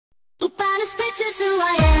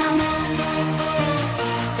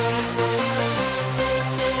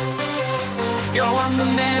Now I'm the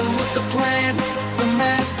man with the plan, the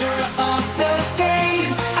master of the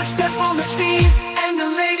game. I step on the scene and the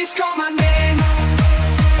ladies call my name.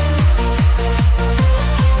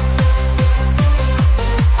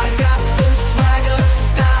 I got the swagger,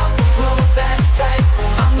 style, flow that's tight.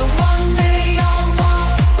 I'm the one they all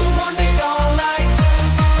want, the one they all like.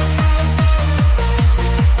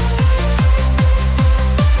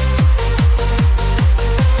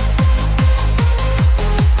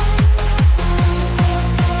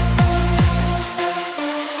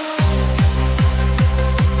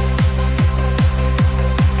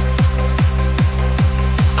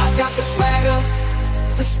 The swagger,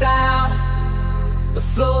 the style, the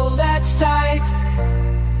flow that's tight.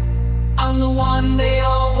 I'm the one they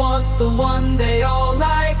all want, the one they all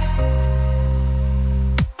like.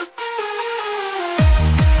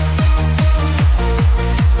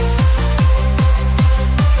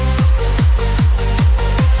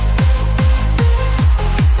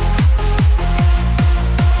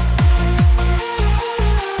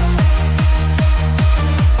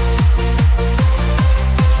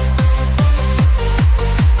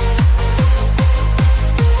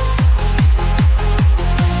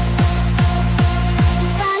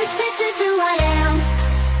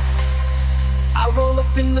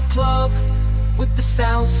 In the club with the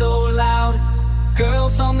sound so loud,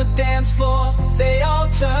 girls on the dance floor, they all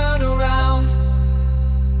turn around.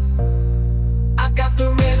 I got the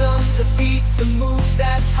rhythm, the beat, the moves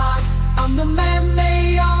that's hot. I'm the man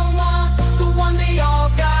they all want, the one they all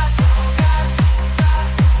got.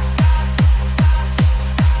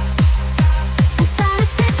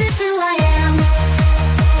 This is who I am.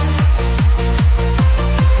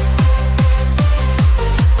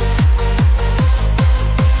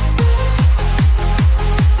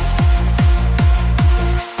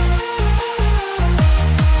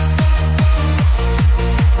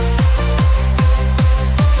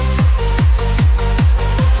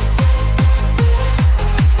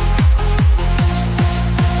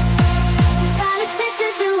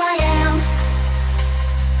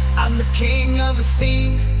 I'm the king of the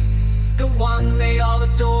scene, the one they all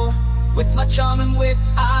adore. With my charm and wit,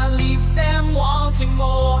 I leave them wanting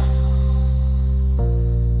more.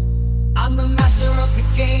 I'm the master of the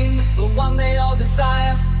game, the one they all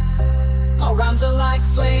desire. My rhymes are like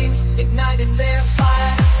flames, igniting their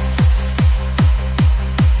fire.